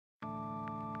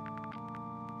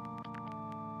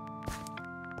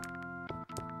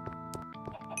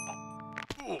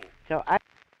So I'm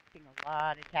making a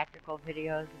lot of tactical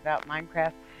videos about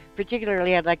Minecraft.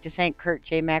 Particularly, I'd like to thank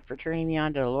KurtJMac for turning me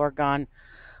on to Lorgon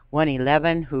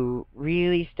 111, who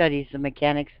really studies the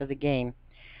mechanics of the game.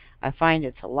 I find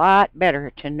it's a lot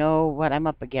better to know what I'm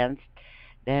up against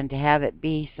than to have it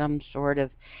be some sort of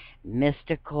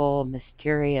mystical,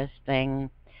 mysterious thing.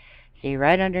 See,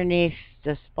 right underneath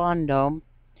the spawn dome,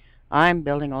 I'm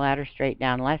building a ladder straight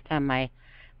down. Last time I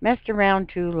messed around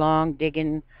too long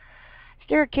digging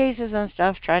staircases and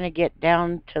stuff, trying to get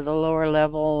down to the lower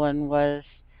level, and was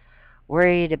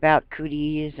worried about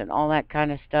cooties and all that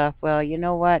kind of stuff. Well, you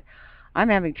know what? I'm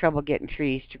having trouble getting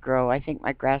trees to grow. I think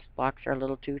my grass blocks are a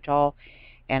little too tall,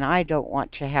 and I don't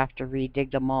want to have to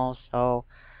re-dig them all, so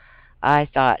I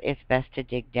thought it's best to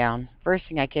dig down. First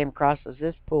thing I came across was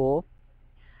this pool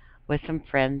with some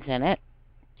friends in it.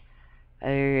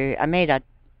 I made a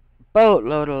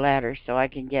boatload of ladders so I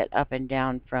can get up and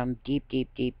down from deep, deep,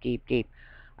 deep, deep, deep.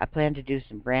 I plan to do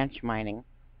some branch mining.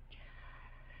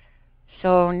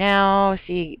 So now,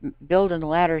 see, building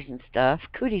ladders and stuff,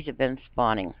 cooties have been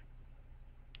spawning.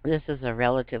 This is a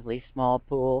relatively small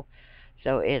pool,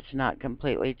 so it's not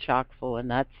completely chock full of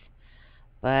nuts,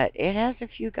 but it has a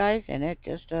few guys in it,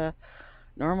 just a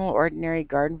normal ordinary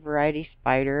garden variety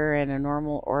spider and a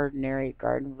normal ordinary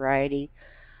garden variety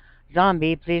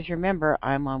zombie. Please remember,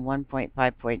 I'm on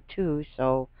 1.5.2,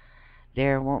 so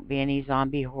there won't be any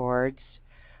zombie hordes.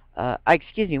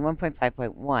 Excuse me,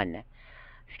 1.5.1.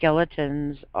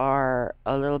 Skeletons are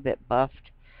a little bit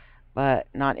buffed, but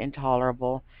not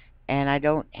intolerable. And I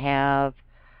don't have,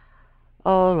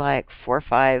 like 4 or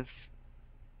 5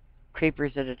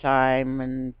 creepers at a time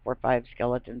and 4 or 5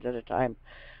 skeletons at a time,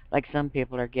 like some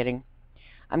people are getting.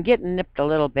 I'm getting nipped a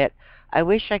little bit. I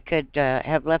wish I could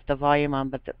have left the volume on,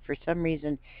 but for some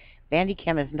reason,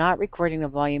 Bandicam is not recording the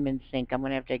volume in sync. I'm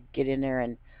going to have to get in there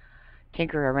and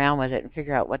tinker around with it and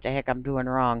figure out what the heck I'm doing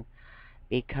wrong,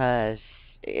 because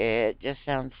it just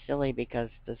sounds silly because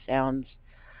the sounds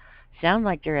sound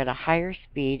like they're at a higher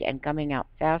speed and coming out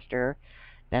faster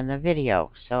than the video.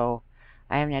 So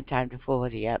I haven't had time to fool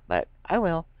with it yet, but I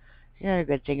will. Another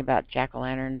good thing about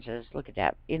jack-o'-lanterns is, look at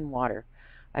that, in water.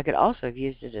 I could also have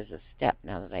used it as a step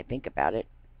now that I think about it,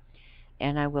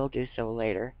 and I will do so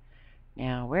later.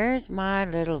 Now, where's my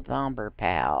little zomber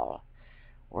pal?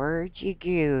 Where'd you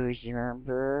go,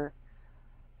 zomber?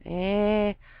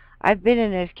 I've been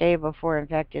in this cave before. In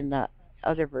fact, in the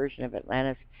other version of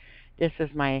Atlantis, this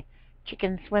was my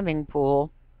chicken swimming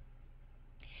pool.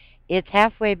 It's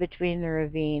halfway between the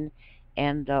ravine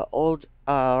and the old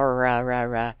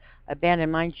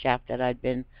abandoned mine shaft that I'd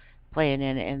been playing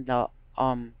in the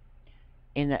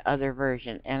other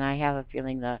version, and I have a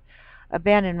feeling the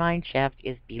abandoned mine shaft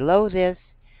is below this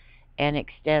and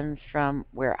extends from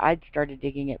where I'd started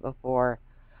digging it before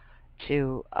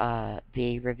to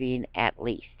the ravine at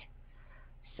least.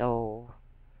 So,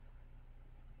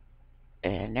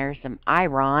 and there's some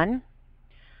iron,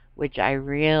 which I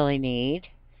really need,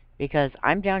 because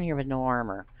I'm down here with no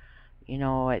armor. You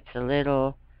know, it's a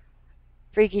little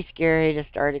freaky scary to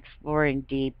start exploring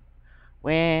deep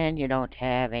when you don't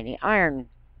have any iron.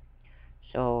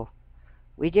 So,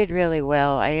 we did really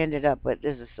well. I ended up with,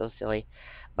 this is so silly,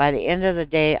 by the end of the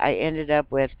day, I ended up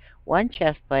with 1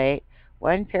 chest plate,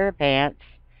 1 pair of pants,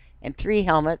 and 3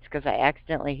 helmets, because I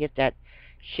accidentally hit that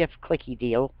shift clicky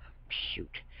deal.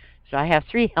 Shoot. So I have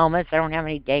 3 helmets. I don't have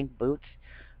any dang boots.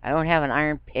 I don't have an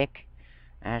iron pick.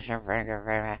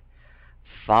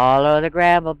 Follow the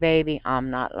gravel, baby. I'm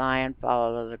not lying.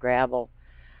 Follow the gravel.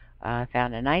 I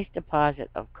found a nice deposit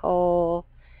of coal,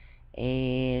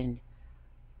 and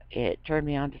it turned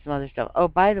me on to some other stuff. Oh,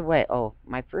 by the way,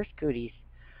 my first cooties,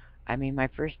 my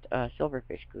first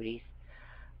silverfish cooties,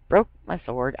 broke my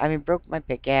sword. Broke my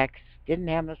pickaxe. Didn't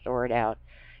have my sword out.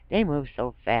 They moved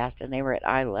so fast, and they were at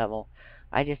eye level.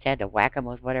 I just had to whack them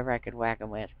with whatever I could whack them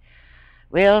with.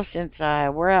 Well, since I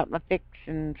wore out my picks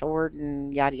and sword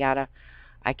and yada yada,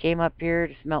 I came up here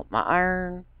to smelt my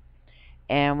iron.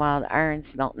 And while the iron's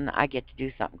smelting, I get to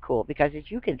do something cool. Because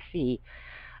as you can see,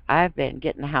 I've been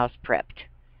getting the house prepped.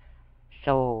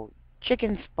 So,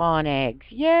 chickens spawn eggs.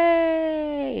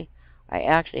 Yay! I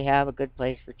actually have a good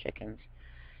place for chickens.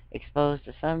 Exposed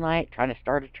to sunlight. Trying to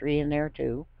start a tree in there,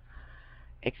 too.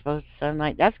 Exposed to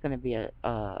sunlight. That's going to be a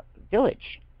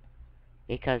village,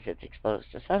 because it's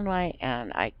exposed to sunlight,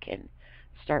 and I can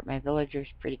start my villagers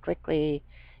pretty quickly,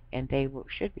 and they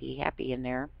should be happy in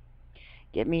there.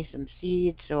 Get me some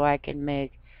seeds so I can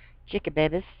make chicken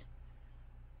babies,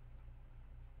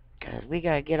 because we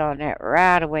got to get on that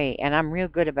right away. And I'm real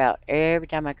good about every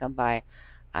time I come by,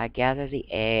 I gather the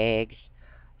eggs.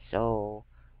 So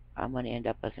I'm going to end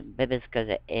up with some babies because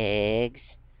of eggs.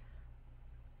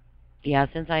 Yeah,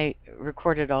 since I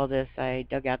recorded all this, I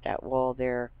dug out that wall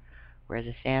there where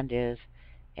the sand is,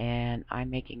 and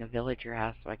I'm making a villager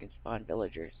house so I can spawn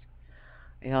villagers.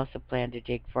 I also plan to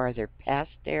dig farther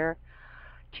past there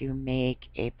to make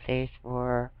a place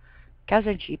for cows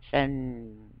and sheep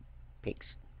and pigs.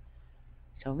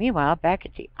 So meanwhile, back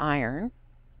at the iron,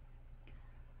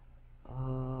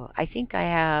 I think I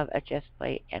have a chest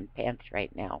plate and pants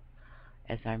right now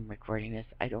as I'm recording this.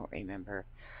 I don't remember.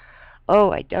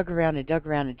 Oh, I dug around and dug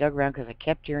around and dug around because I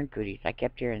kept hearing cooties. I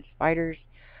kept hearing spiders.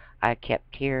 I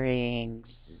kept hearing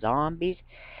zombies.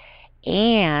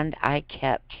 And I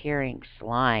kept hearing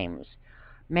slimes.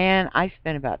 Man, I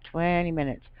spent about 20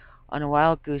 minutes on a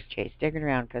wild goose chase digging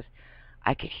around because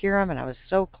I could hear them and I was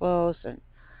so close. And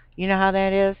you know how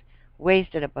that is?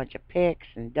 Wasted a bunch of picks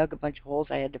and dug a bunch of holes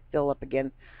I had to fill up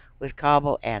again with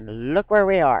cobble. And look where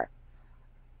we are.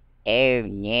 Oh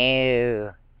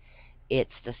no. It's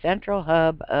the central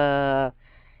hub of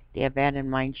the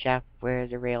abandoned mine shaft where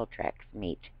the rail tracks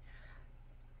meet.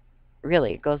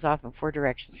 Really, it goes off in 4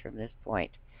 directions from this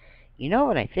point. You know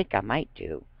what I think I might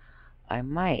do? I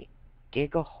might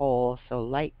dig a hole so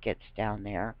light gets down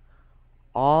there,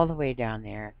 all the way down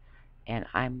there, and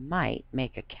I might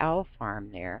make a cow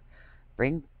farm there,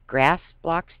 bring grass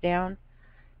blocks down,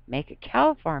 make a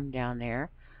cow farm down there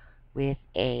with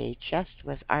a chest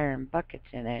with iron buckets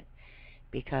in it,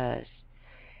 because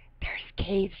there's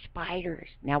cave spiders.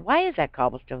 Now, why is that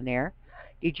cobblestone there?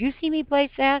 Did you see me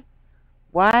place that?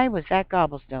 Why was that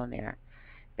cobblestone there?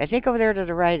 I think over there to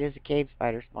the right is a cave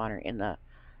spider spawner in the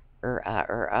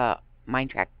mine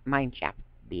shaft.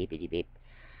 Beep beep beep.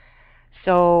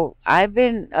 So I've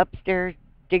been upstairs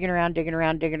digging around, digging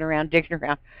around, digging around, digging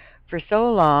around for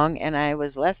so long, and I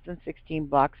was less than 16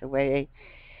 blocks away.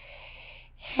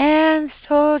 And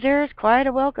so there's quite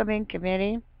a welcoming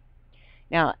committee.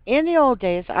 Now, in the old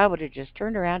days, I would have just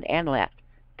turned around and left.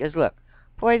 Because look,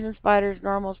 poison spiders,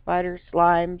 normal spiders,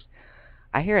 slimes.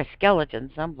 I hear a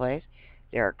skeleton someplace.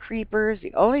 There are creepers.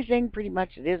 The only thing pretty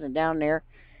much that isn't down there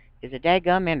is a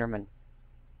daggum Enderman.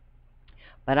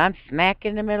 But I'm smack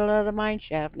in the middle of the mine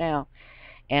shaft now.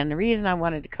 And the reason I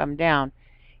wanted to come down,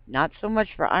 not so much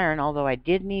for iron, although I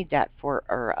did need that for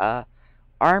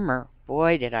armor.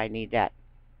 Boy, did I need that.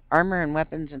 Armor and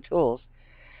weapons and tools.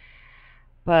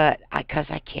 But because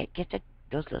I can't get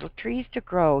those little trees to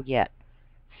grow yet.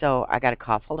 So I got a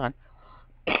cough. Hold on.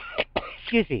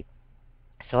 Excuse me.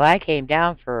 So I came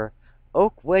down for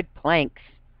oak wood planks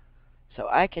so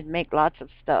I could make lots of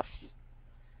stuff.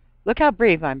 Look how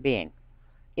brave I'm being.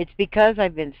 It's because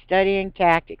I've been studying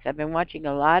tactics. I've been watching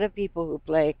a lot of people who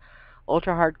play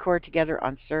UltraHardcore together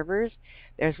on servers.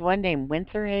 There's one named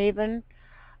Winthermaw,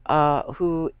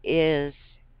 who is,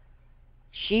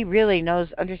 she really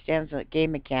understands the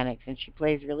game mechanics, and she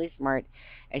plays really smart,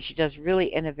 and she does really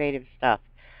innovative stuff.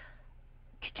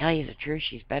 To tell you the truth,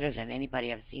 she's better than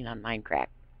anybody I've seen on Minecraft.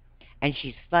 And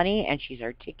she's funny, and she's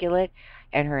articulate,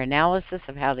 and her analysis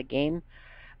of how the game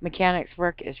mechanics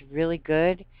work is really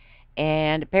good.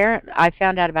 And apparently, I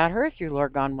found out about her through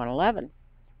Lorgon 111,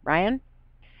 Ryan.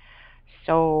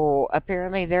 So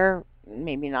apparently they're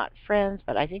maybe not friends,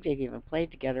 but I think they've even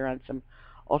played together on some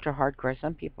UltraHardcore.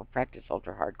 Some people practice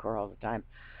UltraHardcore all the time.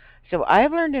 So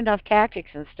I've learned enough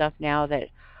tactics and stuff now that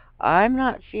I'm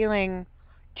not feeling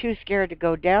too scared to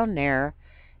go down there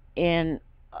in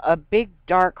a big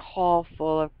dark hall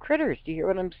full of critters. Do you hear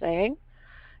what I'm saying?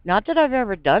 Not that I've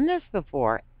ever done this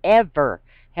before. Ever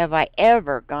have I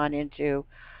ever gone into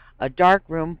a dark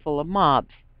room full of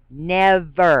mobs.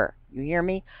 Never. You hear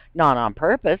me? Not on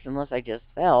purpose, unless I just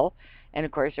fell. And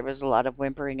of course, there was a lot of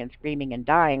whimpering and screaming and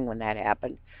dying when that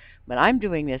happened. But I'm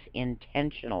doing this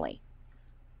intentionally.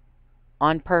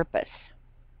 On purpose.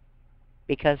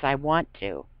 Because I want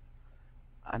to.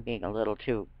 I'm being a little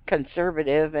too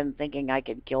conservative and thinking I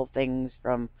can kill things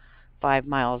from 5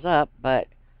 miles up. But,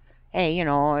 hey, you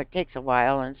know, it takes a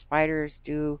while, and spiders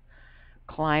do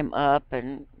climb up,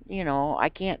 and, you know, I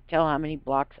can't tell how many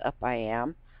blocks up I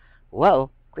am. Whoa,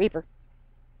 creeper.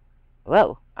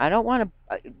 Whoa, I don't want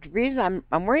to, the reason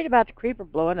I'm worried about the creeper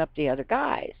blowing up the other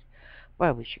guys. Boy,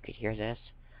 I wish you could hear this.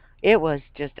 It was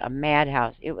just a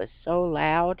madhouse. It was so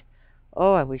loud.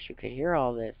 Oh, I wish you could hear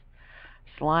all this.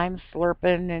 Slime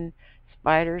slurping and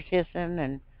spiders hissing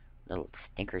and little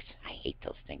stinkers. I hate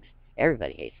those things.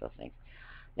 Everybody hates those things.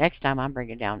 Next time I'm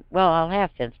bringing down, well, I'll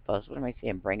have fence posts. What am I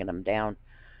saying, bringing them down?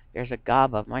 There's a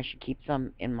gob of them. I should keep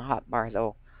some in my hotbar,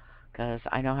 though, because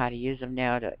I know how to use them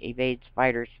now to evade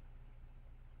spiders.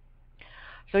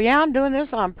 So, yeah, I'm doing this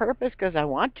on purpose because I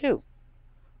want to.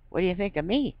 What do you think of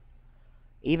me?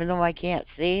 Even though I can't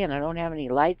see and I don't have any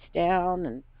lights down,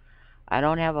 and I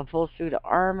don't have a full suit of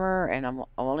armor, and I've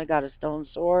only got a stone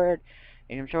sword,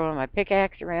 and I'm throwing my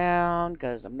pickaxe around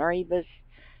because I'm nervous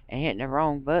and hitting the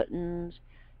wrong buttons.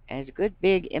 And it's a good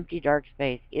big empty dark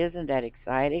space. Isn't that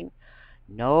exciting?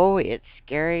 No, it's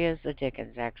scary as the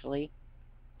dickens, actually.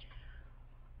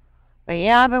 But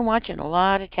yeah, I've been watching a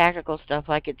lot of tactical stuff.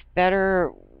 Like it's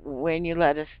better when you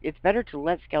it's better to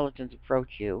let skeletons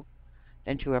approach you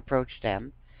than to approach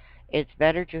them. It's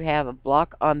better to have a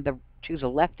block to the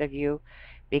left of you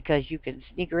because you can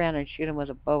sneak around and shoot them with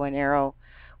a bow and arrow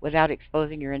without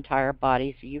exposing your entire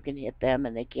body, so you can hit them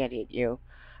and they can't hit you.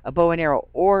 A bow and arrow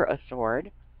or a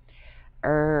sword.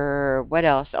 What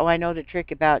else? Oh, I know the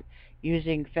trick about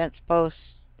using fence posts.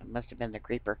 It must have been the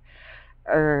creeper.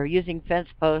 Or using fence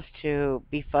posts to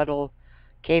befuddle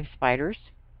cave spiders.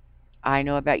 I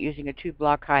know about using a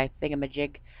 2-block high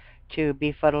thingamajig to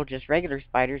befuddle just regular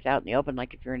spiders out in the open,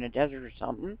 like if you're in a desert or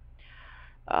something.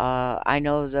 I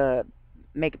know the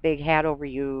make a big hat over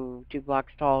you 2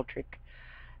 blocks tall trick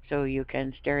so you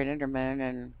can stare at Enderman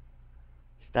and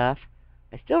stuff.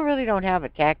 I still really don't have a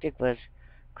tactic with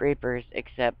creepers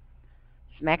except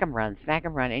smack 'em run, smack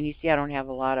 'em run. And you see I don't have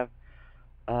a lot of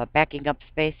backing up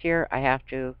space here. I have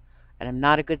to, and I'm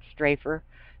not a good strafer,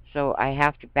 so I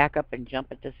have to back up and jump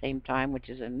at the same time, which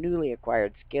is a newly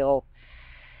acquired skill.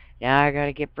 Now I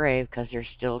gotta get brave because they're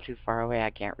still too far away.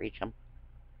 I can't reach them.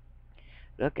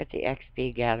 Look at the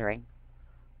XP gathering.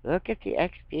 Look at the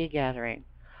XP gathering.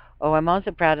 Oh, I'm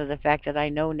also proud of the fact that I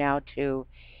know now to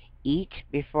eat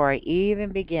before I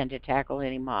even begin to tackle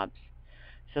any mobs,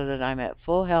 so that I'm at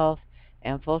full health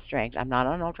and full strength. I'm not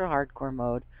on ultra hardcore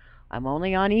mode. I'm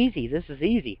only on easy. This is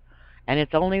easy. And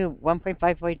it's only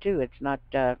 1.5.2. It's not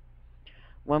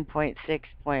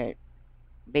 1.6.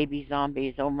 Baby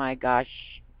zombies. Oh my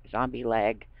gosh. Zombie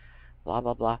lag. Blah,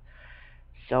 blah, blah.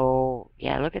 So,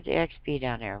 yeah, look at the XP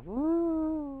down there.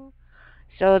 Woo!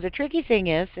 So the tricky thing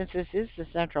is, since this is the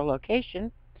central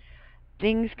location,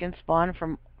 things can spawn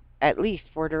from at least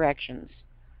 4 directions.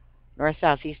 North,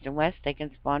 south, east, and west. They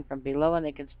can spawn from below, and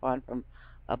they can spawn from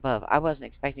above. I wasn't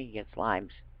expecting to get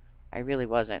slimes. I really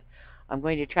wasn't. I'm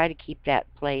going to try to keep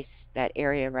that place, that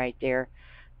area right there,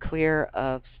 clear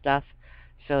of stuff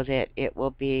so that it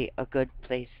will be a good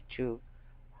place to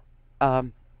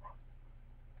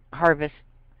harvest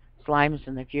slimes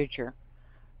in the future,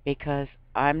 because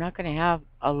I'm not going to have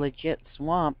a legit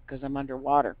swamp because I'm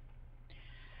underwater.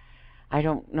 I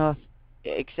don't know if,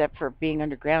 except for being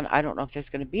underground, I don't know if there's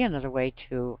going to be another way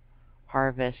to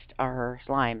harvest our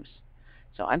slimes.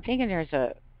 So I'm thinking there's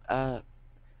a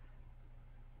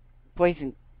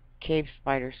poison cave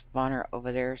spider spawner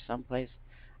over there someplace.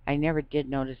 I never did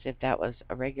notice if that was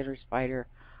a regular spider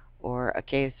or a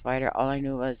cave spider. All I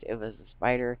knew was it was a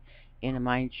spider in a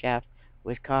mine shaft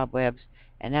with cobwebs,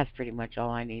 and that's pretty much all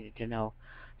I needed to know.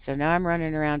 So now I'm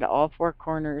running around to all 4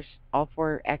 corners, all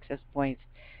 4 access points,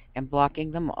 and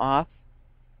blocking them off,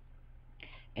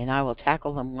 and I will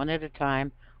tackle them one at a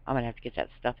time. I'm going to have to get that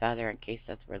stuff out of there in case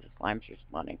that's where the slimes are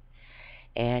spawning.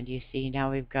 And you see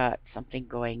now we've got something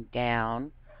going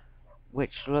down,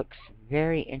 which looks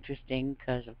very interesting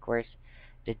because, of course,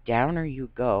 the downer you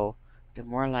go, the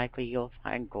more likely you'll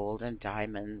find gold and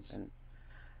diamonds and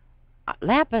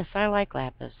lapis. I like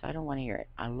lapis. I don't want to hear it.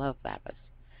 I love lapis.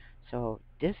 So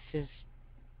this is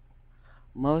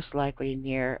most likely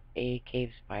near a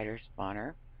cave spider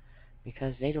spawner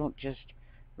because they don't just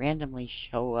randomly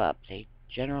show up. They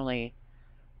generally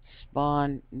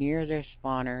spawn near their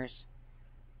spawners,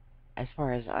 as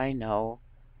far as I know,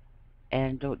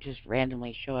 and don't just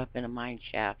randomly show up in a mine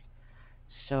shaft.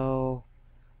 So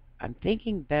I'm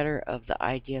thinking better of the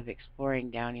idea of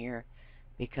exploring down here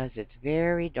because it's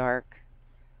very dark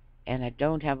and I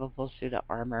don't have a full suit of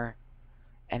armor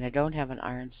and I don't have an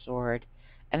iron sword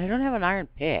and I don't have an iron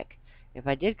pick. If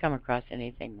I did come across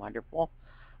anything wonderful,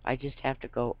 I just have to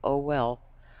go, oh well.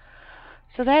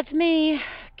 So that's me,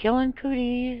 killing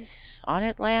cooties on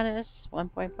Atlantis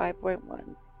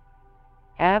 1.5.1.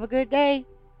 Have a good day.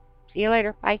 See you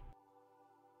later. Bye.